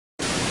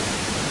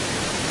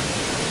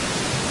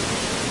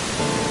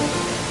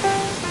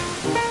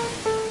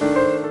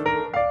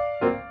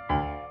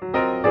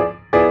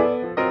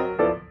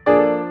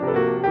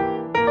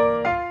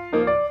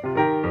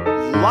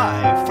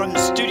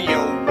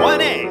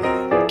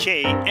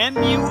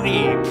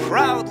KMUE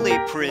proudly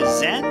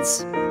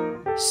presents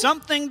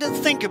Something to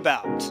Think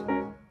About.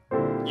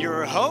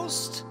 Your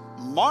host,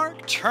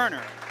 Mark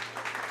Turner.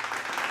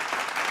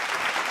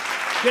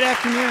 Good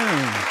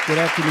afternoon. Good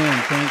afternoon.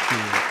 Thank you.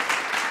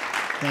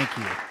 Thank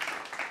you.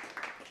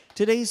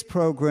 Today's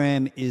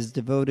program is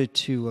devoted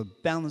to a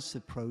balanced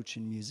approach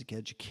in music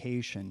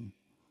education.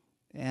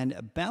 And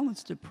a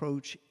balanced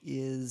approach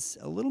is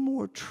a little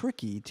more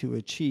tricky to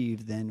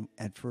achieve than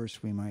at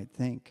first we might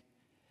think.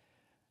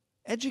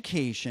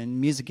 Education,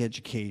 music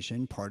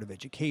education, part of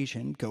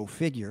education, go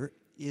figure,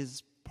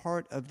 is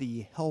part of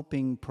the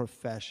helping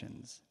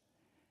professions.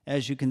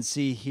 As you can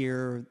see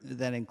here,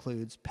 that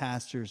includes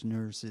pastors,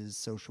 nurses,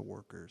 social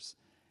workers,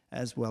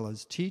 as well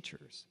as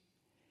teachers.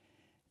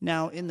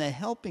 Now, in the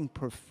helping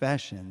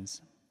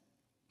professions,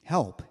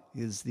 help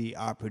is the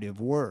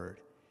operative word.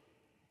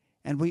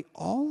 And we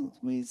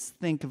always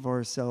think of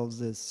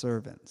ourselves as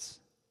servants.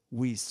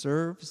 We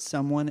serve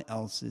someone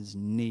else's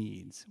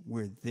needs.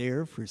 We're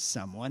there for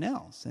someone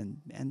else.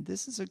 And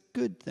this is a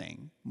good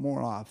thing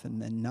more often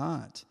than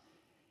not.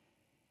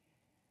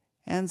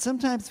 And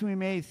sometimes we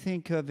may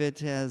think of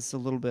it as a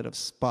little bit of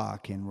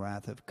Spock in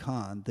Wrath of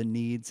Khan. The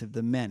needs of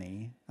the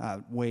many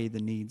outweigh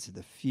the needs of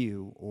the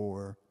few,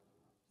 or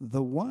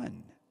the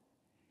one.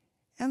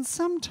 And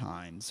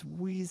sometimes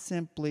we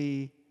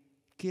simply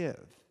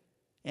give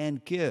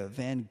and give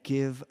and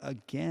give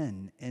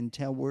again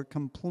until we're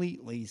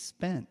completely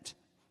spent,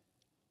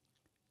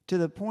 to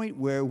the point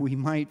where we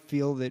might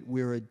feel that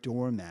we're a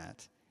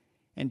doormat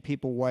and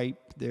people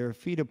wipe their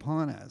feet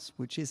upon us,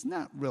 which is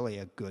not really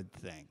a good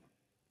thing.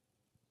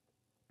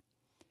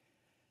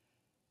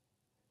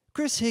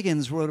 Chris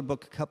Higgins wrote a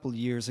book a couple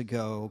years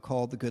ago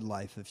called The Good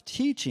Life of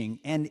Teaching,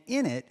 and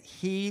in it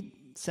he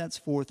sets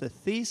forth a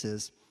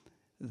thesis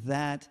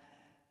that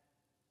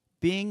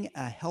being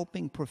a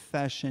helping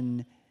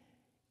profession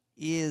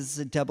is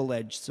a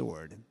double-edged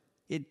sword.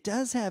 It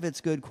does have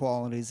its good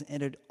qualities,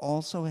 and it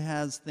also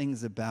has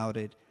things about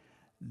it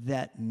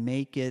that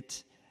make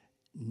it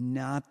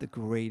not the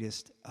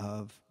greatest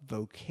of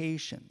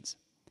vocations.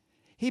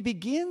 He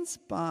begins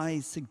by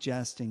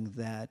suggesting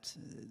that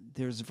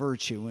there's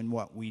virtue in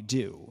what we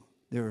do.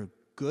 There are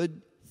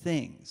good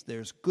things.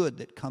 There's good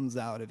that comes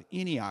out of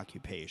any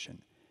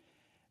occupation.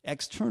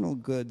 External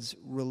goods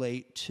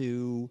relate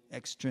to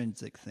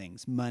extrinsic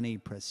things, money,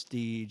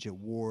 prestige,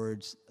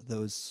 awards,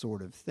 those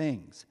sort of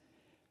things.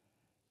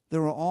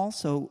 There are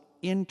also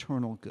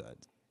internal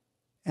goods,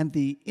 and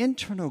the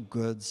internal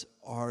goods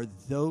are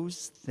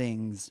those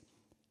things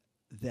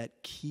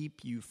that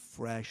keep you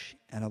fresh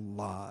and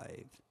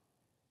alive.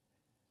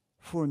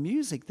 For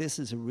music, this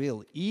is a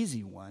real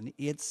easy one.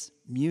 It's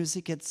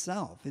music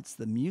itself. It's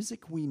the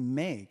music we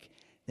make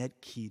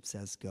that keeps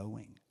us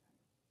going.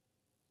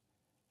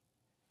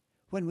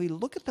 When we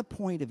look at the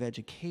point of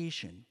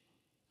education,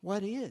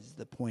 what is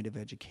the point of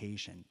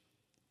education?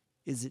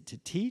 Is it to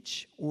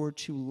teach or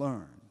to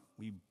learn?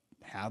 We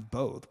have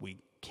both. We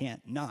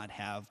can't not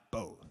have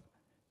both.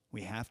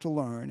 We have to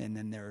learn, and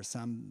then there are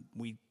some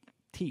we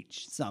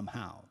teach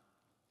somehow.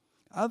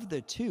 Of the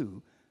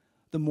two,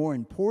 the more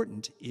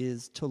important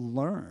is to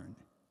learn.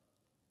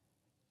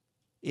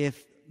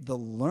 If the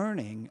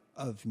learning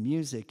of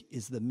music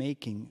is the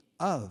making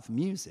of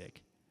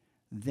music,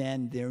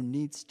 then there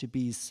needs to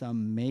be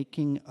some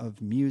making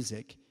of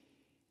music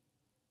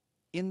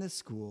in the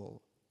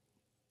school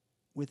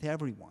with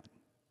everyone.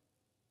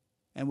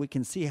 And we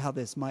can see how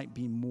this might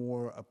be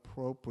more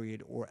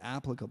appropriate or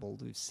applicable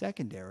to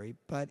secondary,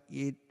 but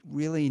it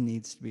really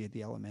needs to be at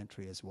the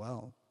elementary as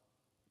well.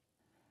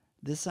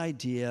 This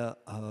idea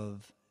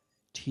of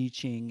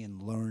teaching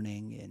and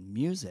learning in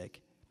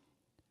music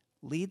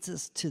leads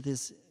us to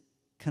this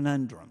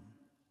conundrum.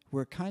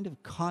 We're kind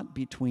of caught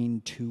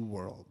between two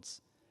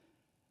worlds.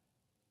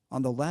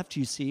 On the left,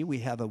 you see, we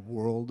have a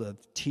world of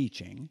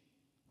teaching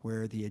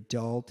where the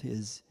adult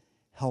is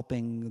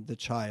helping the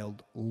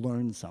child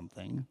learn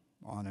something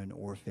on an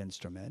ORF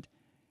instrument.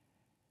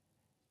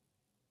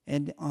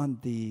 And on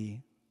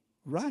the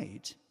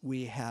right,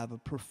 we have a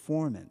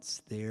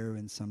performance there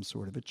in some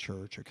sort of a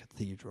church or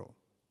cathedral.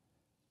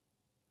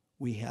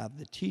 We have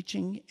the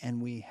teaching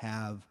and we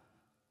have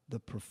the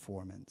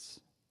performance.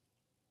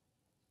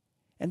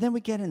 And then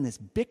we get in this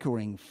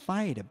bickering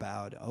fight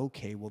about,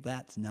 okay, well,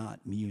 that's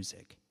not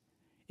music.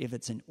 If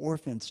it's an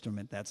ORF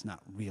instrument, that's not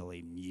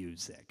really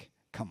music.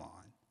 Come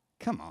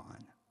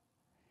on.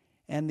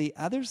 And the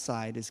other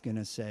side is going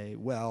to say,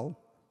 well,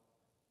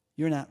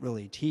 you're not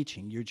really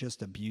teaching, you're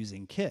just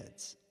abusing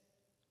kids.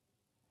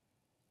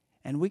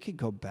 And we could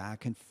go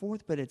back and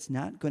forth, but it's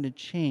not going to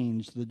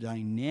change the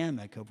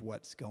dynamic of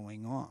what's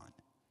going on.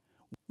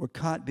 We're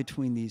caught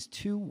between these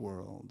two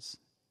worlds,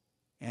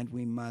 and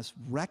we must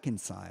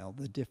reconcile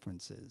the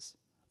differences.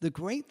 The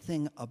great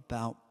thing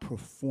about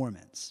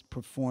performance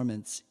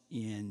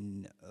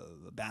in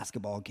a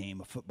basketball game,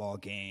 a football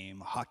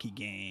game, a hockey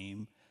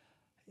game,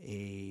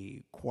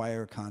 a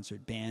choir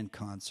concert, band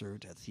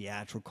concert, a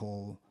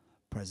theatrical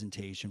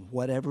presentation,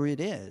 whatever it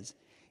is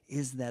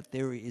is that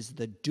there is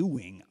the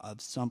doing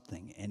of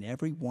something, and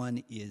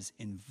everyone is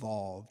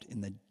involved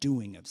in the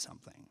doing of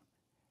something.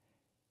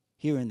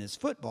 Here in this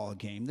football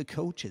game, the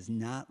coach is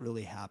not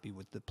really happy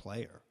with the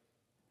player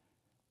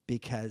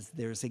because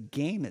there's a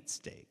game at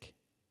stake.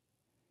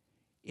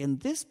 In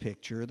this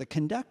picture, the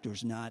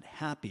conductor's not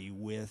happy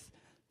with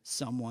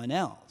someone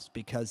else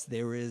because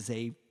there is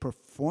a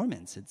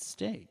performance at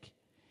stake.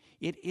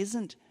 It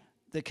isn't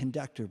the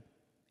conductor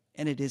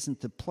and it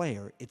isn't the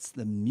player, it's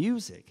the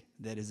music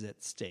that is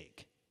at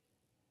stake.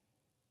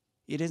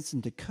 It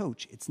isn't the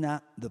coach, it's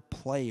not the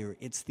player,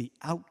 it's the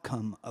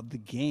outcome of the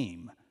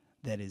game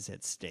that is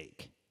at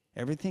stake.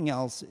 Everything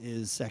else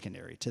is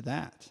secondary to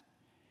that.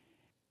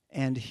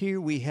 And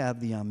here we have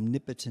the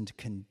omnipotent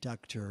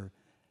conductor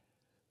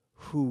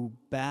who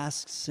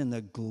basks in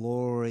the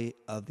glory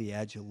of the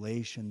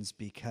adulations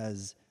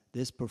because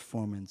this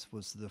performance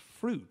was the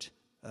fruit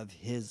of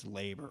his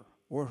labor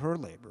or her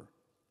labor.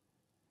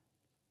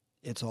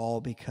 It's all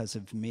because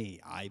of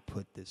me. I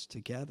put this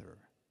together.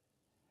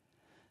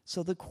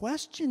 So the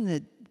question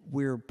that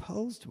we're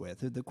posed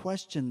with, or the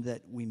question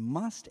that we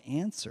must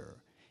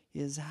answer,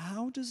 is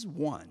how does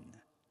one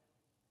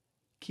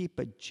keep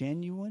a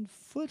genuine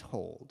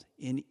foothold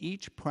in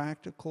each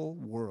practical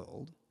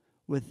world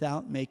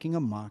without making a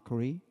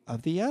mockery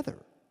of the other?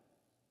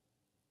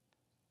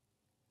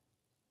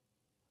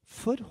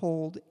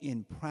 Foothold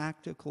in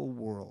practical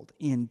world,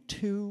 in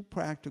two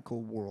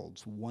practical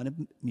worlds, one of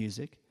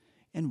music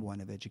and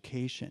one of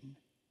education.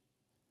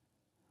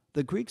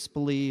 The Greeks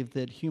believed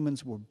that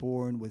humans were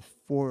born with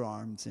 4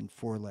 arms and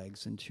 4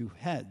 legs and 2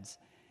 heads,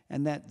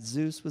 and that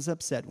Zeus was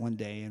upset one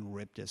day and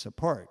ripped us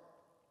apart.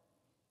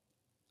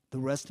 The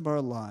rest of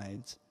our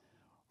lives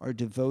are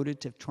devoted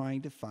to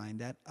trying to find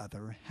that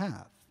other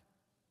half.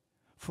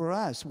 For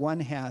us, one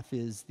half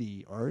is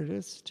the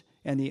artist,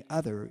 and the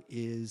other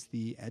is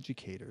the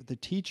educator, the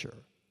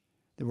teacher.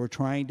 That we're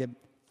trying to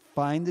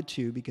find the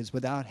two because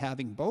without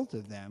having both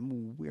of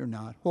them, we're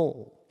not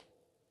whole.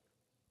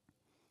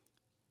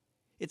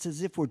 It's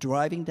as if we're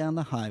driving down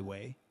the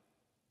highway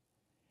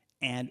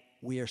and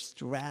we are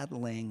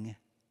straddling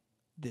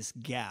this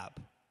gap.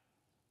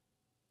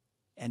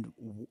 And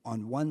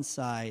on one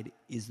side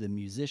is the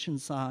musician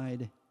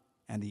side,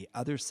 and the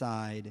other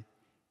side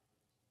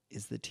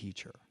is the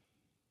teacher.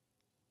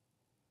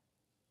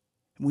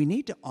 We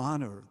need to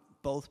honor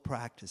both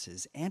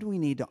practices, and we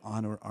need to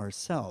honor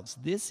ourselves.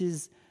 This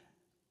is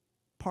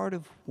part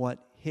of what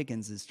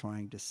Higgins is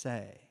trying to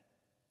say.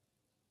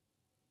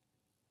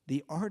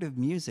 The art of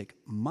music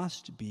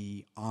must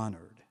be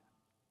honored.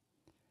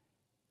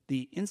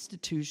 The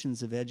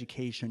institutions of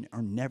education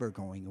are never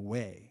going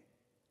away.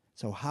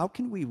 So how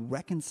can we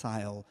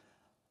reconcile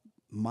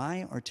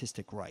my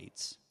artistic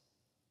rights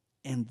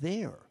and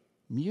their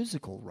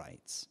musical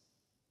rights?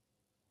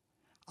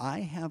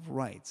 I have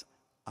rights.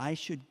 I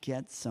should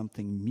get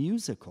something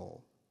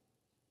musical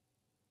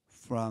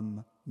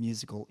from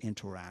musical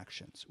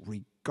interactions,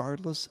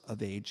 regardless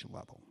of age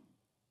level.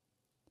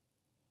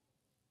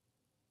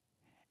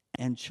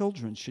 And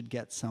children should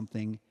get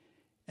something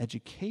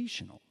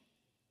educational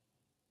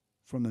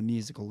from a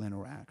musical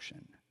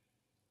interaction.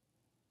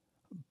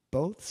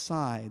 Both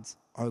sides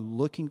are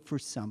looking for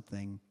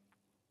something.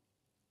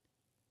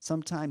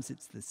 Sometimes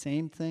it's the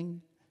same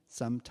thing,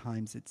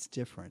 sometimes it's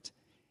different.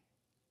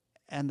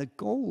 And the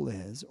goal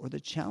is, or the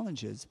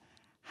challenge is,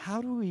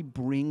 how do we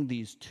bring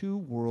these two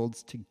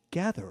worlds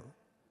together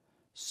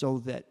so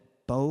that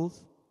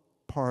both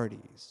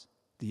parties,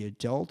 the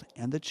adult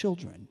and the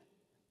children,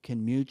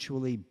 can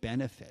mutually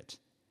benefit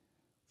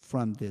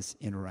from this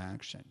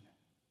interaction?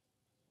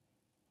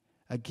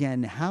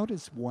 Again, how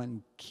does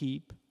one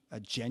keep a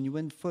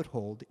genuine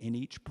foothold in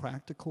each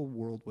practical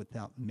world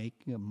without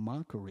making a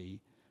mockery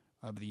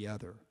of the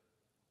other?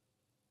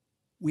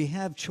 We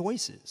have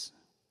choices.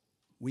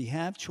 We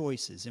have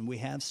choices and we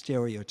have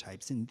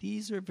stereotypes, and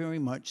these are very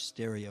much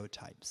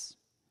stereotypes.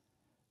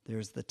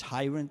 There's the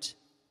tyrant,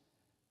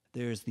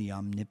 there's the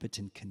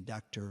omnipotent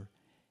conductor,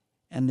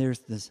 and there's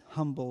this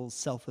humble,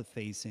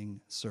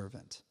 self-effacing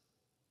servant.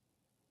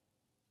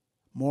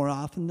 More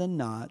often than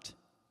not,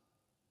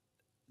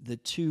 the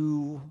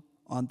two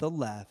on the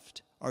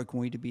left are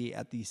going to be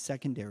at the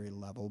secondary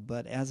level,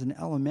 but as an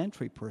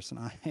elementary person,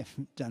 I have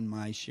done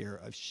my share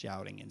of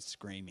shouting and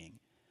screaming,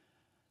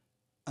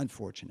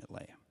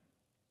 unfortunately.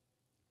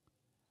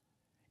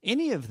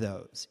 Any of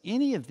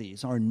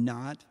these are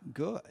not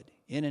good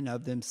in and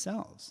of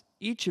themselves.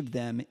 Each of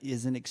them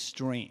is an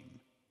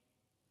extreme.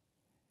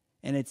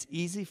 And it's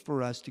easy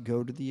for us to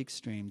go to the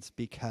extremes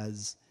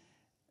because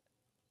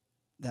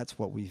that's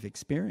what we've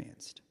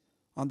experienced.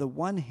 On the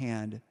one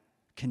hand,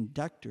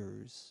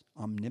 conductors,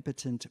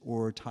 omnipotent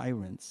or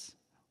tyrants,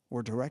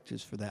 or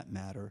directors for that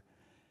matter,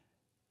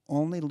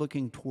 only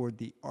looking toward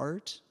the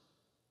art,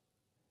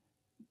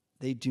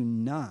 they do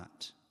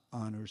not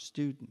honor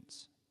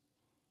students.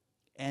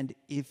 And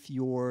if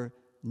you're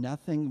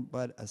nothing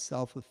but a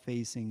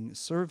self-effacing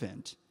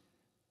servant,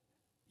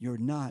 you're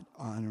not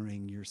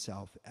honoring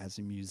yourself as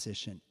a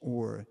musician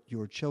or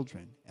your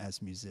children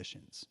as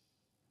musicians.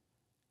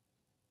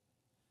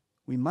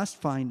 We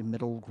must find a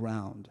middle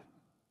ground.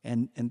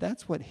 And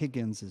that's what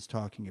Higgins is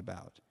talking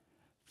about,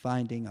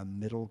 finding a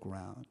middle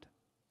ground.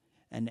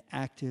 An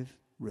active,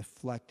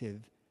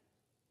 reflective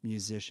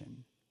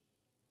musician,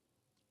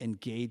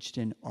 engaged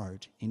in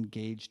art,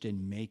 engaged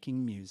in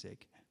making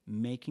music,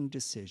 making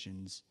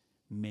decisions,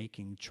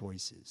 making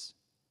choices,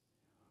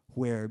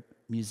 where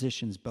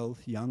musicians,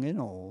 both young and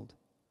old,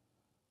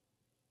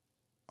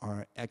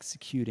 are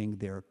executing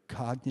their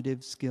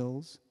cognitive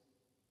skills,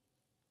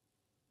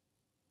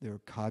 their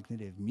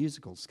cognitive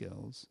musical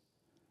skills,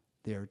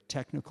 their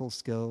technical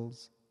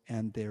skills,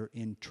 and their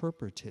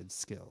interpretive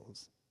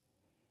skills.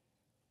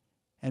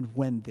 And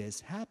when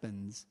this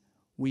happens,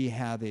 we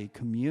have a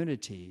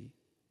community,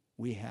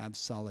 we have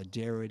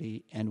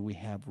solidarity, and we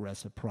have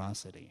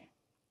reciprocity.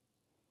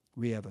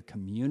 We have a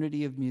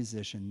community of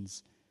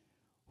musicians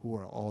who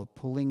are all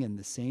pulling in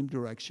the same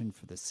direction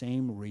for the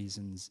same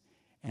reasons,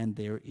 and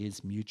there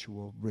is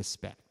mutual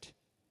respect.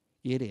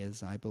 It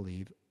is, I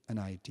believe, an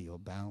ideal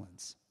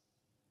balance.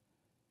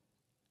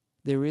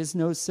 There is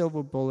no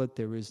silver bullet,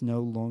 there is no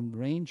Lone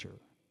Ranger.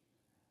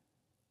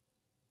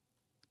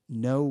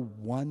 No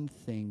one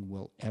thing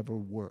will ever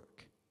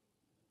work.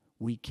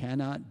 We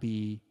cannot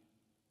be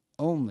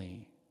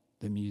only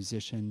the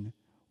musician,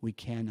 we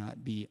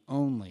cannot be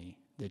only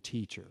the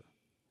teacher.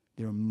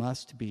 There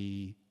must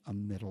be a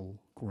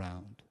middle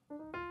ground.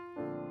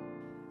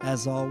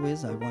 As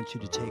always, I want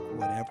you to take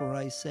whatever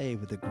I say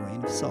with a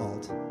grain of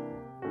salt.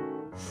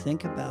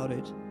 Think about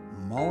it,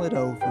 mull it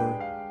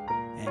over,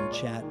 and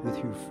chat with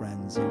your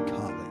friends and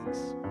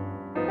colleagues.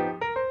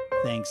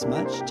 Thanks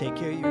much. Take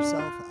care of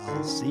yourself.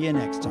 I'll see you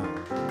next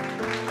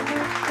time.